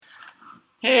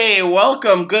Hey,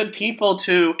 welcome, good people,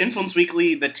 to Influence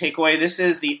Weekly, The Takeaway. This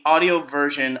is the audio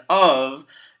version of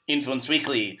Influence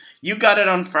Weekly. You got it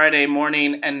on Friday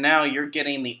morning, and now you're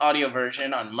getting the audio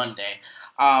version on Monday.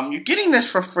 You're getting this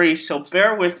for free, so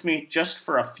bear with me just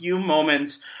for a few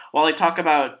moments while I talk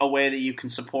about a way that you can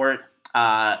support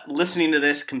listening to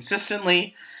this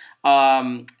consistently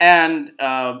and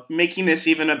making this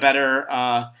even a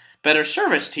better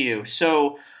service to you.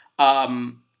 So,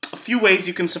 a few ways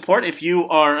you can support if you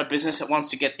are a business that wants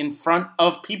to get in front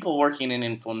of people working in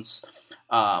influence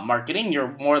marketing.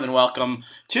 You're more than welcome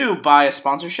to buy a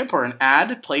sponsorship or an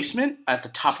ad placement at the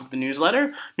top of the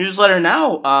newsletter. Newsletter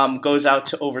now goes out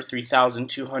to over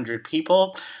 3,200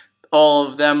 people. All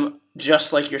of them,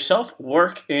 just like yourself,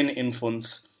 work in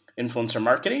influencer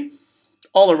marketing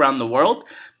all around the world,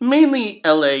 mainly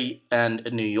LA and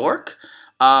New York,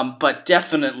 but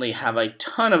definitely have a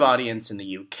ton of audience in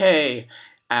the UK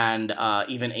and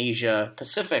even Asia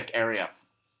Pacific area.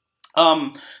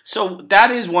 So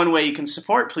that is one way you can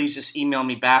support. Please just email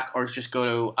me back or just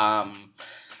go to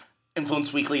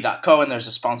influenceweekly.co and there's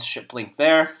a sponsorship link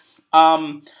there.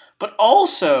 But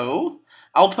also,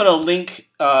 I'll put a link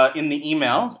in the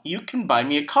email. You can buy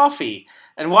me a coffee.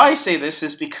 And why I say this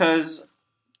is because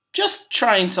just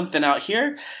trying something out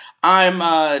here. I'm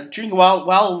drinking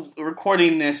while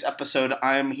recording this episode.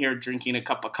 I'm here drinking a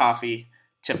cup of coffee,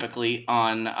 typically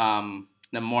on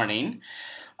the morning.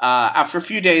 After a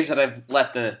few days that I've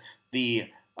let the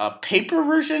paper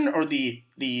version or the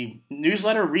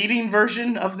newsletter reading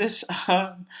version of this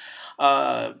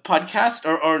podcast,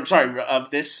 or sorry,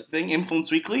 of this thing, Influence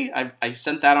Weekly. I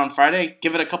sent that on Friday.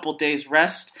 Give it a couple days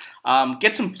rest.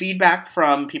 Get some feedback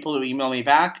from people who email me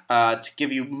back to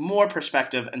give you more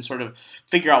perspective and sort of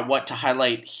figure out what to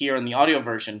highlight here in the audio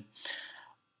version.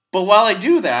 But while I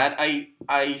do that,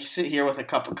 I sit here with a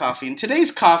cup of coffee. And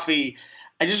today's coffee,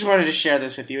 I just wanted to share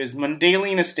this with you, is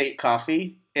Mandailing Estate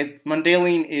Coffee.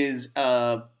 Mandailing is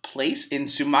a place in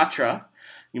Sumatra.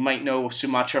 You might know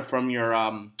Sumatra from your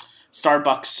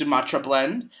Starbucks Sumatra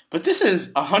blend. But this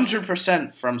is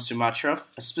 100% from Sumatra,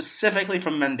 specifically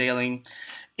from Mandailing.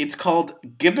 It's called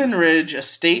Gibbon Ridge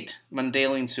Estate,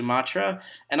 Mandailing, Sumatra.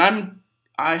 And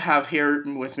I have here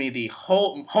with me the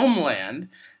Homeland.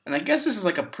 And I guess this is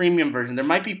like a premium version. There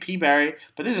might be Peaberry,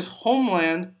 but this is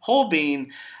Homeland, whole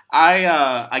bean.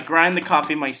 I grind the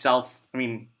coffee myself,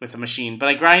 with a machine, but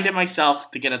I grind it myself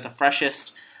to get it the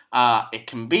freshest it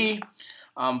can be.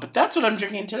 But that's what I'm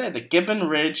drinking today, the Gibbon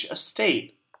Ridge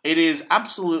Estate. It is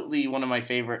absolutely one of my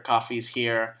favorite coffees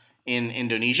here in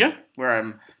Indonesia, where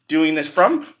I'm doing this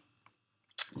from.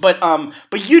 But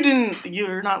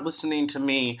you're not listening to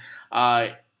me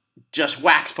just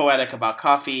wax poetic about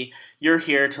coffee. You're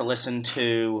here to listen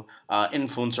to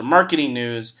influencer marketing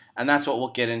news, and that's what we'll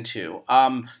get into.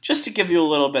 Just to give you a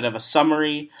little bit of a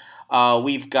summary,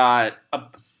 we've got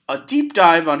a deep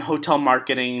dive on hotel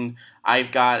marketing.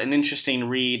 I've got an interesting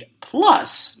read,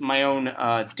 plus my own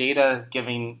data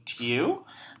giving to you,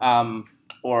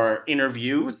 or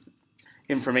interview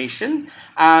information.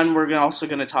 And we're also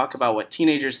going to talk about what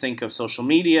teenagers think of social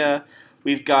media.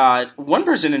 We've got one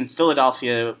person in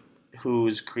Philadelphia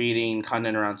who's creating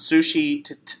content around sushi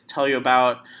to tell you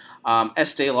about.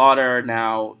 Estee Lauder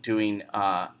now doing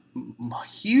a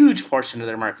huge portion of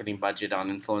their marketing budget on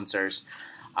influencers.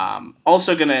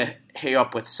 Also going to hit you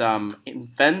up with some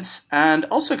events, and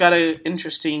also got an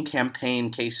interesting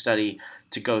campaign case study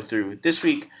to go through this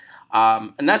week.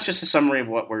 And that's just a summary of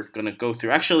what we're going to go through.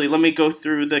 Actually, let me go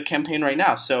through the campaign right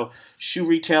now. So, shoe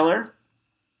retailer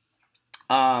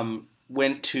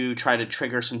went to try to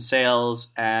trigger some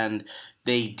sales, and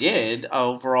they did.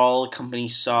 Overall, the company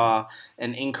saw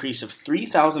an increase of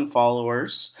 3,000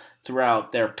 followers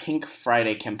throughout their Pink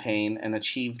Friday campaign and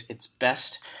achieved its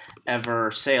best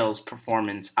ever sales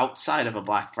performance outside of a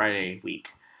Black Friday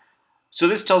week. So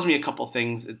this tells me a couple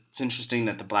things. It's interesting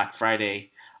that the Black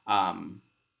Friday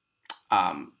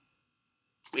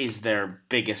is their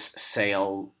biggest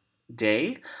sale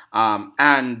day,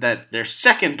 and that their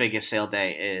second biggest sale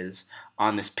day is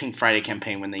on this Pink Friday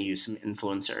campaign when they use some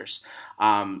influencers.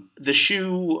 The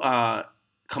shoe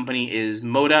company is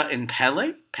Moda and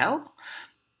Pelle.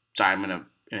 Sorry, I'm going to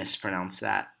mispronounce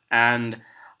that. And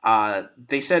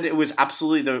they said it was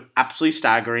absolutely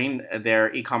staggering.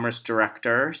 Their e-commerce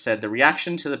director said the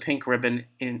reaction to the Pink Ribbon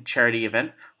charity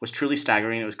event was truly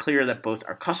staggering. It was clear that both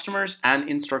our customers and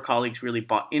in-store colleagues really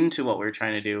bought into what we were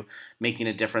trying to do, making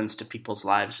a difference to people's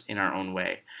lives in our own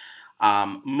way.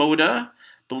 Moda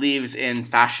believes in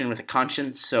fashion with a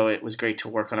conscience, so it was great to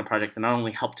work on a project that not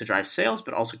only helped to drive sales,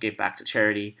 but also gave back to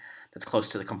charity that's close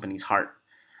to the company's heart.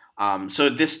 So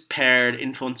this paired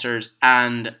influencers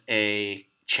and a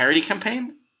charity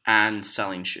campaign and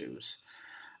selling shoes.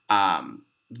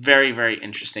 Very, very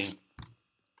interesting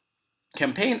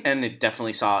campaign, and it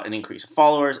definitely saw an increase of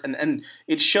followers, and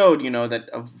it showed, that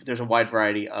there's a wide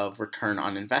variety of return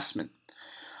on investment.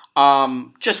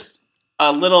 Just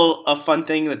a fun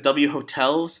thing that W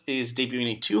Hotels is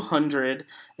debuting a $295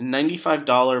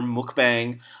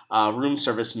 mukbang room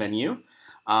service menu.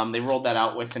 They rolled that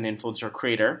out with an influencer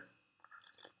creator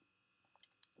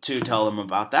to tell them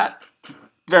about that.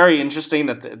 Very interesting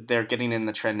that they're getting in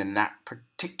the trend in that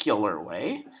particular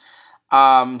way.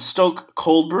 Stoke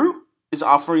Cold Brew is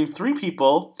offering 3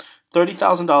 people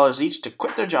 $30,000 each to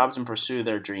quit their jobs and pursue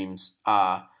their dreams.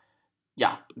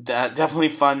 Yeah, that definitely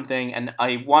fun thing, and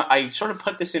I sort of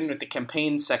put this in with the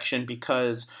campaign section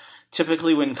because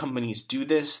typically when companies do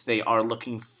this, they are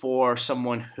looking for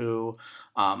someone who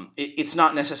it's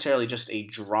not necessarily just a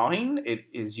drawing; it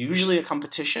is usually a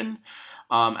competition,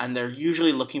 and they're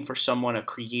usually looking for a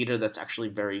creator that's actually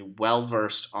very well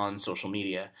versed on social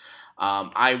media.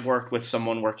 I worked with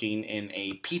someone working in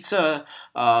a pizza.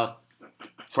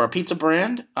 For a pizza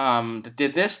brand that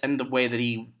did this, and the way that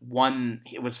he won,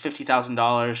 it was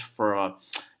 $50,000 for a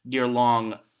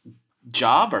year-long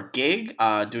job or gig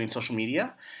doing social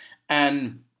media.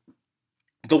 And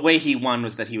the way he won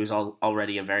was that he was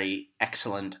already a very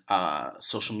excellent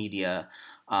social media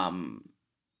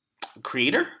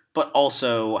creator, but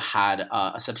also had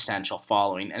a substantial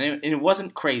following. And it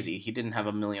wasn't crazy. He didn't have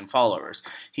 1 million followers.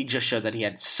 He just showed that he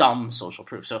had some social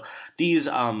proof. So these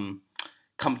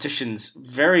competitions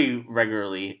very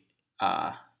regularly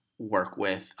work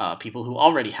with people who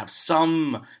already have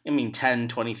 10,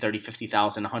 20, 30,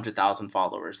 50,000, 100,000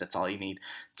 followers. That's all you need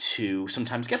to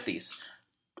sometimes get these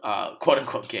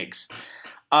quote-unquote gigs.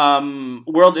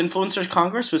 World Influencers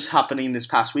Congress was happening this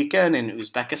past weekend in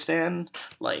Uzbekistan.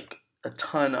 Like, a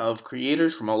ton of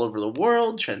creators from all over the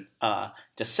world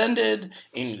descended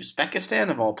in Uzbekistan,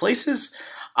 of all places.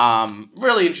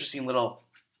 Really interesting little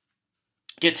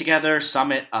get-together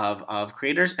summit of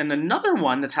creators, and another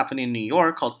one that's happening in New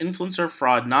York called Influencer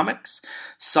Fraudnomics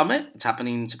Summit. It's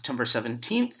happening September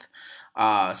 17th.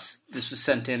 This was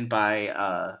sent in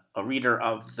by a reader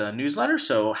of the newsletter,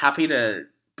 so happy to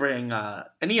bring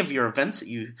any of your events that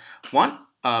you want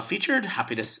featured.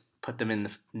 Happy to put them in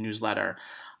the newsletter,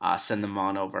 send them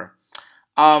on over.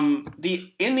 In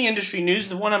the industry news,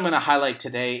 the one I'm going to highlight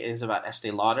today is about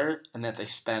Estee Lauder, and that they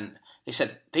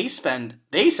said they spend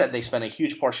a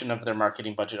huge portion of their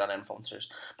marketing budget on influencers.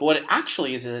 But what it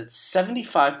actually is it's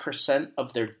 75%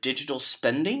 of their digital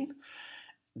spending.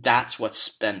 That's what's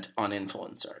spent on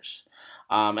influencers.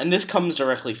 And this comes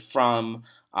directly from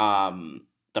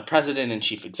the president and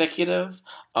chief executive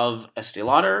of Estee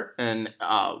Lauder, and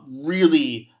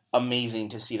really amazing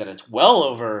to see that it's well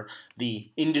over the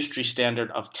industry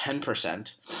standard of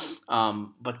 10%.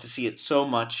 But to see it so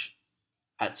much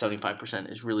at 75%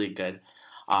 is really good.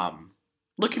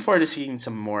 Looking forward to seeing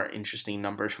some more interesting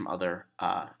numbers from other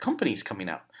companies coming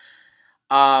out.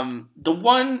 The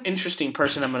one interesting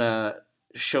person I'm going to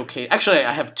showcase, actually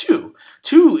I have two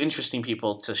interesting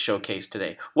people to showcase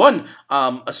today. One,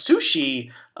 a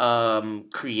sushi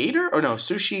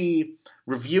sushi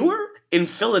reviewer in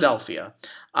Philadelphia.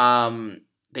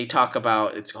 They talk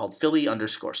about, it's called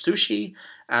Philly_sushi,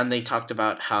 and they talked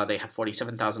about how they have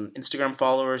 47,000 Instagram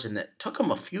followers, and it took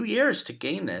them a few years to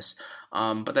gain this,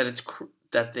 but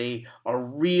that they are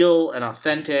real and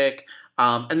authentic,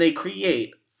 and they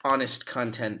create honest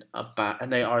content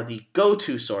and they are the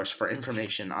go-to source for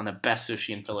information on the best sushi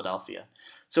in Philadelphia.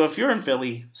 So if you're in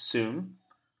Philly soon,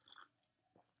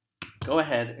 go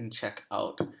ahead and check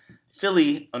out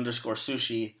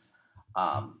Philly_sushi,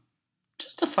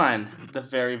 just to find the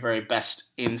very, very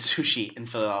best in sushi in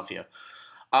Philadelphia.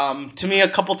 To me, a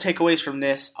couple takeaways from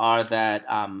this are that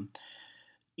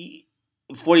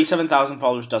 47,000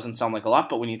 followers doesn't sound like a lot,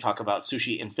 but when you talk about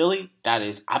sushi in Philly, that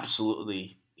is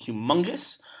absolutely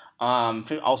humongous.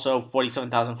 Also,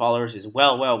 47,000 followers is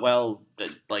well,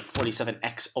 like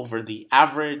 47x over the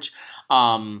average.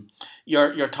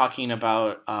 You're talking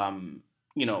about,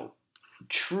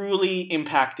 truly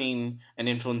impacting and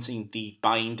influencing the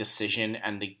buying decision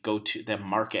and the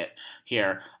market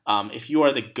here. If you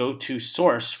are the go-to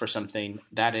source for something,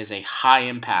 that is a high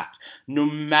impact, no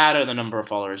matter the number of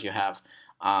followers you have.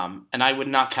 And I would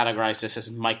not categorize this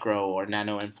as micro or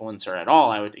nano influencer at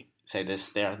all. I would say this: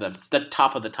 they're the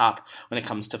top of the top when it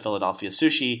comes to Philadelphia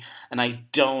sushi, and I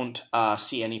don't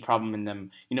see any problem in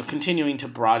them, continuing to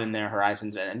broaden their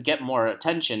horizons and get more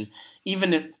attention.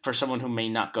 Even if, for someone who may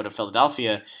not go to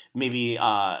Philadelphia, maybe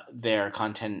their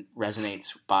content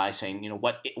resonates by saying,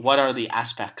 what are the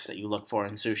aspects that you look for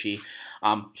in sushi?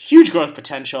 Huge growth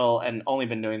potential, and only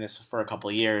been doing this for a couple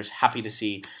of years. Happy to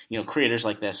see creators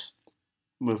like this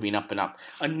moving up and up.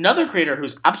 Another creator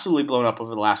who's absolutely blown up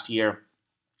over the last year,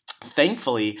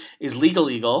 thankfully, is Legal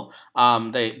Eagle.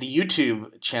 The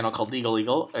YouTube channel called Legal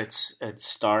Eagle. It's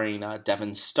starring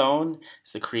Devin Stone.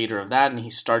 He's the creator of that, and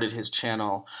he started his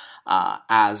channel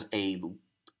as a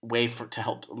way to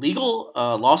help legal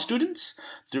law students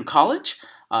through college,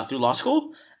 through law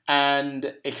school.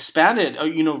 And expanded,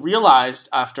 realized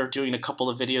after doing a couple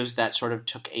of videos that sort of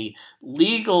took a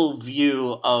legal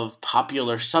view of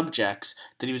popular subjects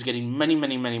that he was getting many,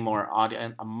 many, many more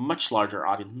audience, a much larger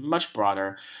audience, much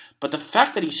broader. But the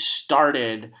fact that he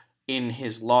started in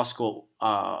his law school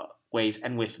ways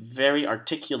and with very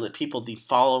articulate people, the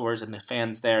followers and the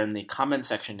fans there in the comment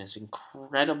section is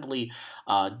incredibly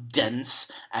dense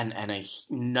and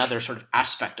another sort of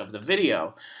aspect of the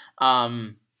video.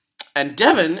 And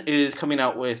Devin is coming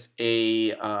out with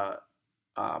a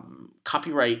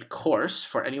copyright course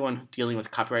for anyone dealing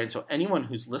with copyright. And so anyone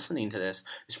who's listening to this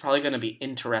is probably going to be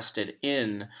interested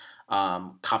in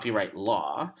copyright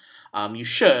law. You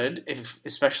should,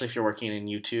 especially if you're working in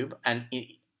YouTube, and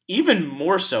even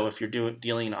more so if you're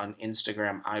dealing on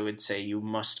Instagram. I would say you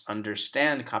must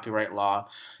understand copyright law.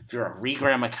 If you're a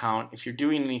Regram account, if you're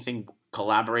doing anything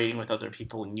collaborating with other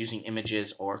people and using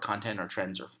images or content or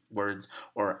trends or words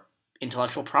or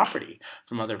intellectual property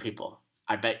from other people,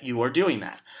 I bet you are doing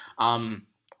that.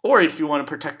 Or if you want to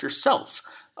protect yourself.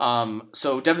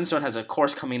 So Devin Stone has a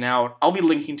course coming out. I'll be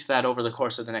linking to that over the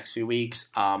course of the next few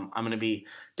weeks. I'm going to be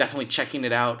definitely checking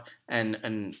it out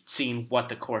and seeing what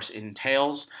the course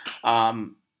entails.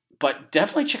 But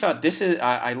definitely check out,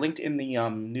 I linked in the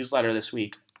newsletter this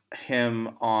week,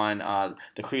 him on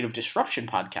the Creative Disruption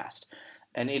podcast.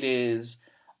 And it is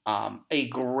a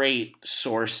great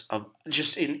source of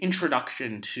just an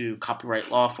introduction to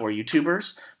copyright law for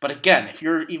YouTubers. But again, if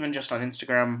you're even just on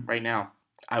Instagram right now,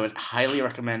 I would highly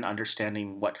recommend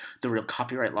understanding what the real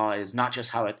copyright law is, not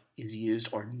just how it is used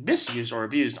or misused or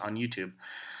abused on YouTube.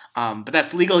 But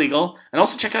that's Legal Eagle. And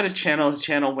also check out his channel. His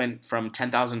channel went from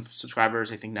 10,000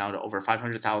 subscribers, I think, now to over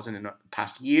 500,000 in the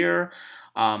past year.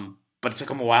 But it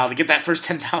took him a while to get that first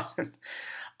 10,000.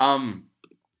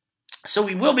 So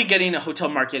we will be getting a hotel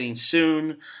marketing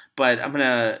soon, but I'm going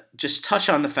to just touch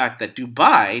on the fact that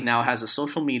Dubai now has a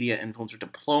social media influencer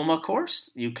diploma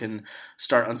course. You can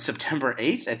start on September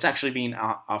 8th. It's actually being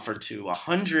offered to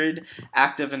 100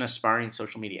 active and aspiring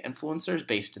social media influencers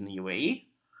based in the UAE.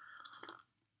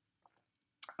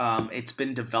 It's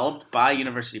been developed by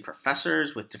university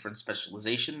professors with different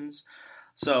specializations.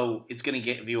 So it's going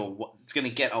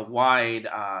to get a wide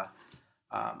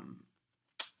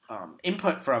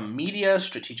input from media,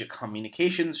 strategic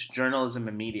communications, journalism,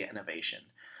 and media innovation.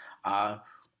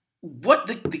 What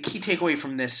the key takeaway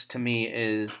from this to me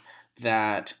is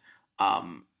that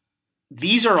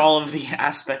these are all of the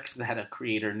aspects that a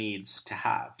creator needs to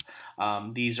have.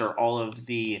 These are all of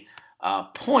the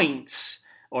points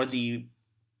or the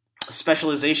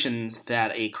specializations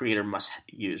that a creator must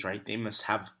use, right? They must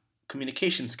have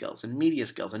communication skills and media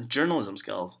skills and journalism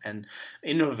skills and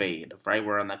innovative, right?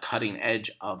 We're on the cutting edge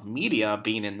of media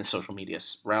being in the social media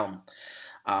realm.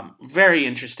 Very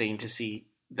interesting to see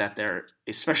that there,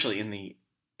 especially in the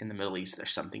Middle East,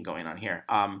 there's something going on here.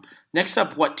 Next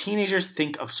up, what teenagers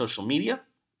think of social media.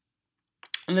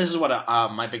 And this is what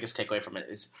my biggest takeaway from it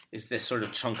is this sort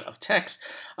of chunk of text.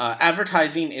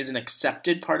 Advertising is an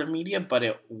accepted part of media, but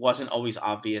it wasn't always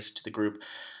obvious to the group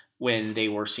when they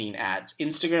were seeing ads.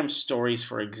 Instagram Stories,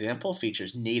 for example,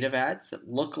 features native ads that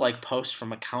look like posts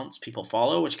from accounts people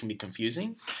follow, which can be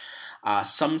confusing.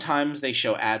 Sometimes they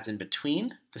show ads in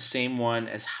between, the same one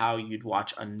as how you'd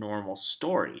watch a normal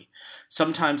story.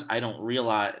 Sometimes I don't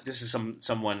realize, this is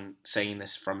someone saying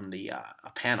this from the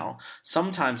a panel,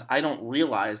 sometimes I don't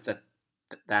realize that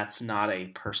that's not a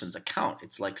person's account.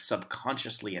 It's like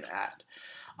subconsciously an ad.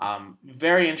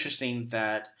 Very interesting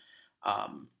that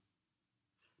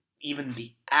even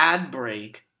the ad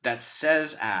break that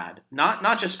says ad,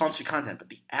 not just sponsored content, but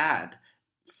the ad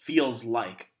feels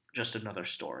like just another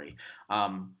story.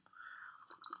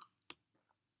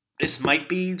 This might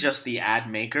be just the ad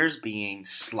makers being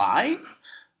sly,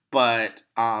 but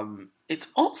it's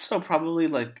also probably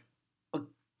like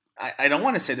I don't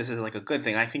want to say this is like a good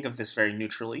thing. I think of this very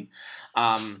neutrally.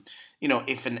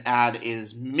 If an ad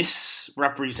is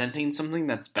misrepresenting something,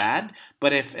 that's bad.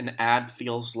 But if an ad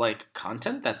feels like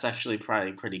content, that's actually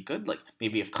probably pretty good. Like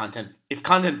maybe if content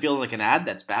feels like an ad,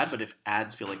 that's bad. But if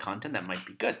ads feel like content, that might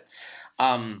be good.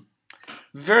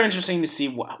 Very interesting to see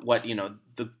what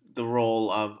the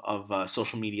role of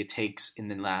social media takes in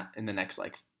the next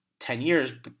like 10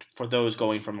 years for those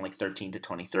going from like 13 to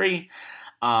 23,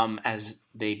 as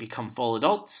they become full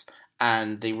adults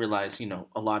and they realize,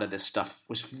 a lot of this stuff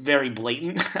was very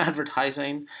blatant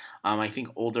advertising. I think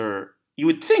you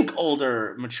would think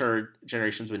older, mature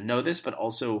generations would know this, but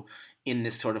also in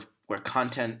this sort of where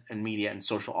content and media and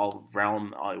social all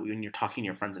realm, when you're talking to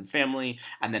your friends and family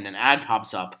and then an ad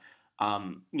pops up,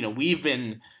 we've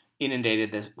been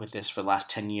inundated with this for the last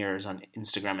 10 years on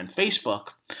Instagram and Facebook.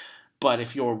 But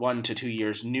if you're 1 to 2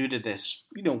 years new to this,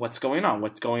 what's going on?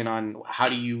 What's going on? How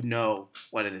do you know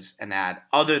what it is an ad,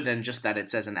 other than just that it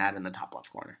says an ad in the top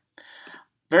left corner?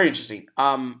 Very interesting.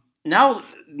 Now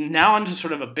onto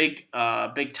sort of a big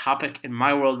topic in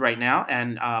my world right now,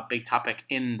 and a big topic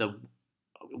in the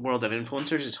world of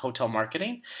influencers is hotel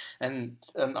marketing. And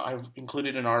I've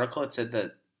included an article that said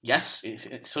that yes,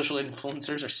 social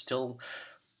influencers are still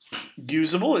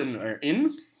usable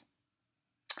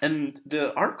and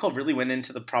the article really went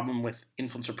into the problem with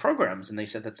influencer programs, and they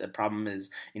said that the problem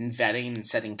is in vetting and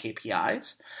setting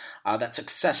KPIs, that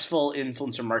successful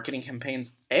influencer marketing campaigns,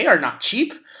 are not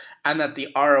cheap, and that the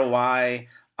ROI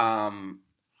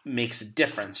makes a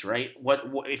difference, right? What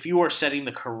if you are setting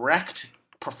the correct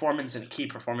performance and key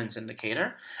performance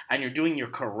indicator, and you're doing your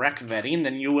correct vetting,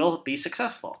 then you will be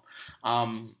successful.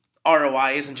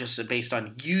 ROI isn't just based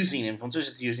on using influencers,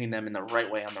 it's using them in the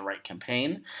right way on the right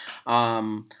campaign.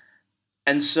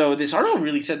 And so this article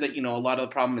really said that, a lot of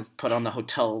the problem is put on the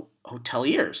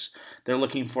hoteliers. They're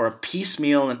looking for a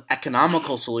piecemeal and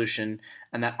economical solution,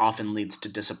 and that often leads to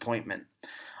disappointment.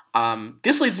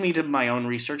 This leads me to my own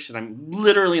research that I'm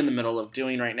literally in the middle of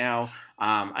doing right now.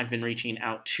 I've been reaching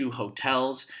out to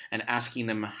hotels and asking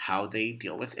them how they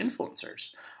deal with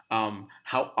influencers.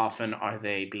 How often are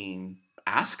they being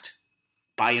asked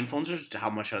by influencers? To how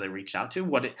much are they reached out to?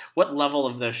 What level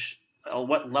of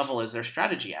what level is their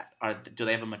strategy at? Do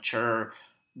they have a mature,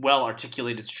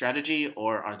 well-articulated strategy,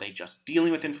 or are they just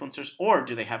dealing with influencers, or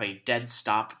do they have a dead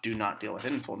stop, do not deal with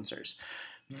influencers?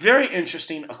 Very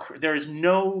interesting. There is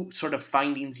no sort of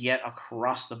findings yet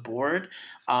across the board.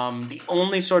 The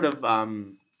only sort of, I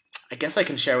guess I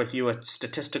can share with you a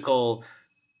statistical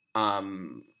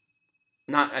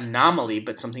not anomaly,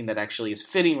 but something that actually is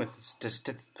fitting with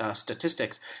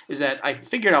statistics, is that I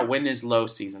figured out when is low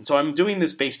season. So I'm doing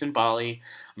this based in Bali.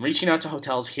 I'm reaching out to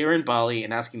hotels here in Bali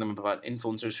and asking them about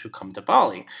influencers who come to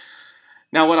Bali.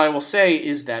 Now, what I will say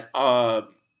is that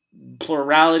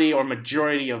plurality or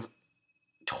majority of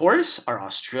tourists are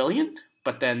Australian,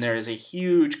 but then there is a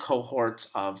huge cohort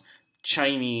of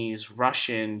Chinese,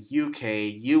 Russian,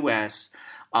 UK, US,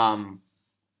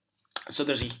 so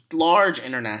there's a large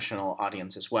international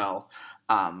audience as well.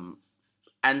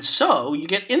 And so you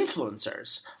get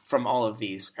influencers from all of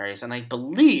these areas. And I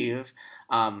believe,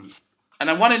 and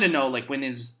I wanted to know, like, when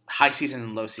is high season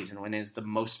and low season? When is the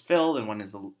most filled and when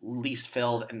is the least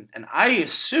filled? And I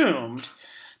assumed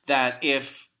that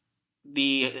if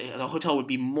the hotel would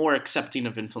be more accepting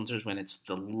of influencers when it's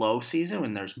the low season,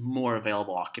 when there's more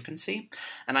available occupancy.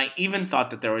 And I even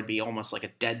thought that there would be almost like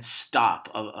a dead stop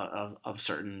of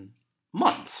certain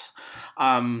months.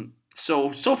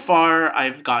 So far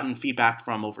I've gotten feedback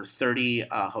from over 30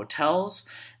 hotels,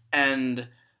 and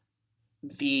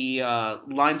the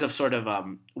lines of sort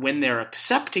of when they're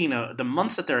accepting the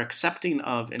months that they're accepting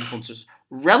of influencers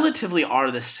relatively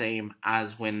are the same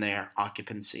as when their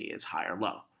occupancy is high or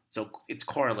low. So it's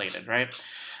correlated, right?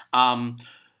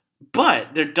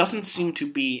 But there doesn't seem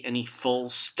to be any full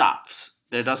stops.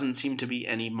 There doesn't seem to be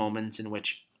any moments in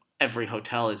which every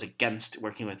hotel is against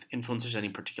working with influencers any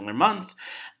particular month.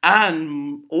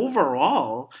 And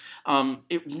overall,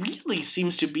 it really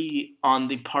seems to be on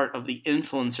the part of the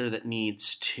influencer that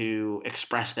needs to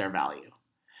express their value.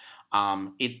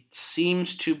 It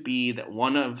seems to be that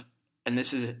and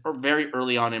this is very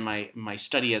early on in my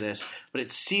study of this, but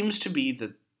it seems to be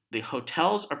that the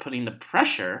hotels are putting the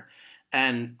pressure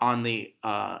and on the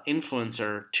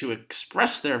influencer to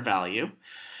express their value.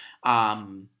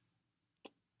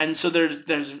 And so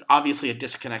there's obviously a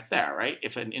disconnect there, right?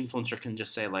 If an influencer can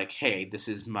just say like, hey, this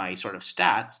is my sort of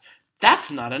stats,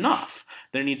 that's not enough.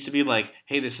 There needs to be like,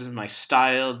 hey, this is my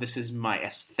style, this is my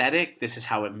aesthetic, this is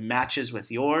how it matches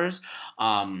with yours.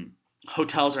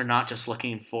 Hotels are not just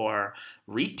looking for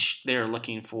reach, they're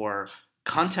looking for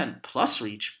content plus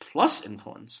reach plus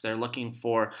influence. They're looking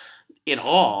for it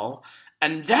all,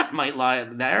 and that might lie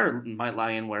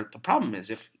in where the problem is.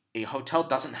 If a hotel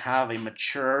doesn't have a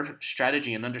mature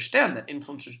strategy and understand that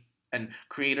influencers and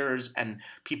creators and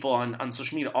people on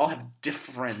social media all have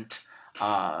different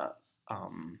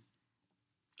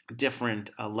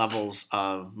levels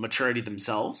of maturity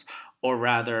themselves, or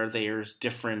rather there's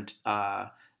different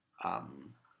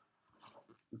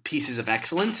pieces of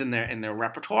excellence in their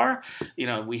repertoire.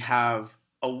 We have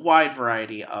a wide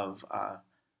variety of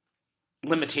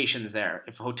limitations there.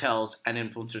 If hotels and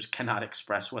influencers cannot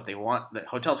express what they want, that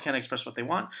hotels can't express what they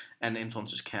want, and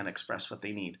influencers can't express what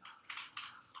they need.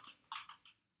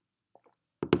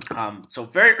 So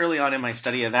very early on in my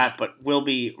study of that, but we'll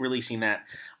be releasing that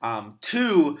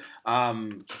to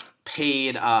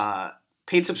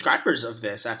paid subscribers of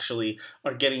this actually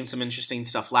are getting some interesting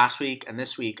stuff last week and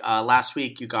this week. Last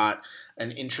week you got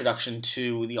an introduction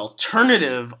to the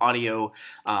alternative audio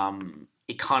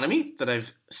economy that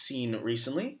I've seen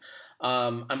recently.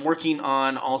 I'm working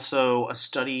on also a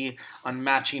study on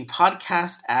matching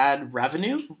podcast ad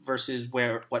revenue versus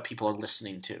what people are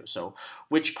listening to. So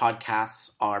which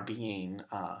podcasts are being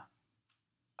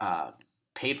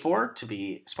paid for to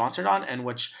be sponsored on,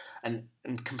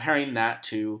 and comparing that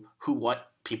to what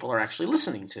people are actually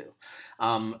listening to.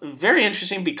 Very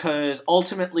interesting because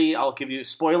ultimately, I'll give you a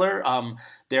spoiler.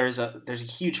 There's a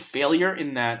huge failure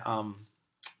in that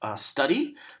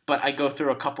study, but I go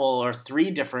through a couple or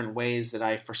three different ways that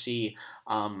I foresee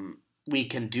we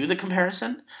can do the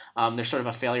comparison. There's sort of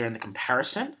a failure in the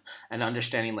comparison and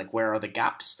understanding where are the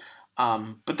gaps.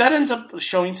 But that ends up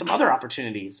showing some other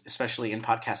opportunities, especially in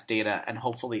podcast data, and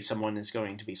hopefully someone is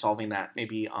going to be solving that.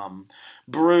 Maybe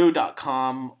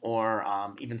Brew.com or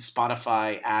even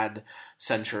Spotify Ad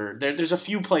Center. There's a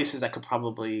few places that could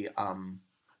probably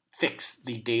fix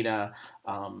the data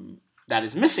that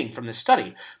is missing from this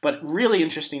study. But really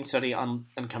interesting study on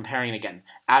comparing, again,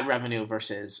 ad revenue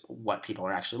versus what people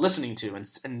are actually listening to,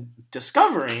 and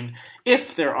discovering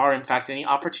if there are, in fact, any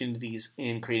opportunities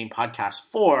in creating podcasts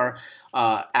for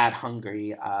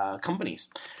ad-hungry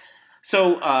companies.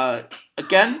 So,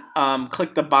 again,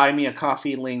 click the Buy Me a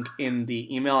Coffee link in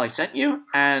the email I sent you,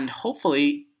 and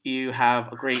hopefully you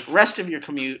have a great rest of your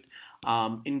commute.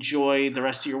 Enjoy the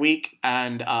rest of your week,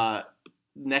 and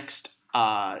next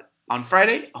on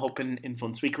Friday, Hope and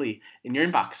Influence Weekly in your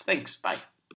inbox. Thanks. Bye.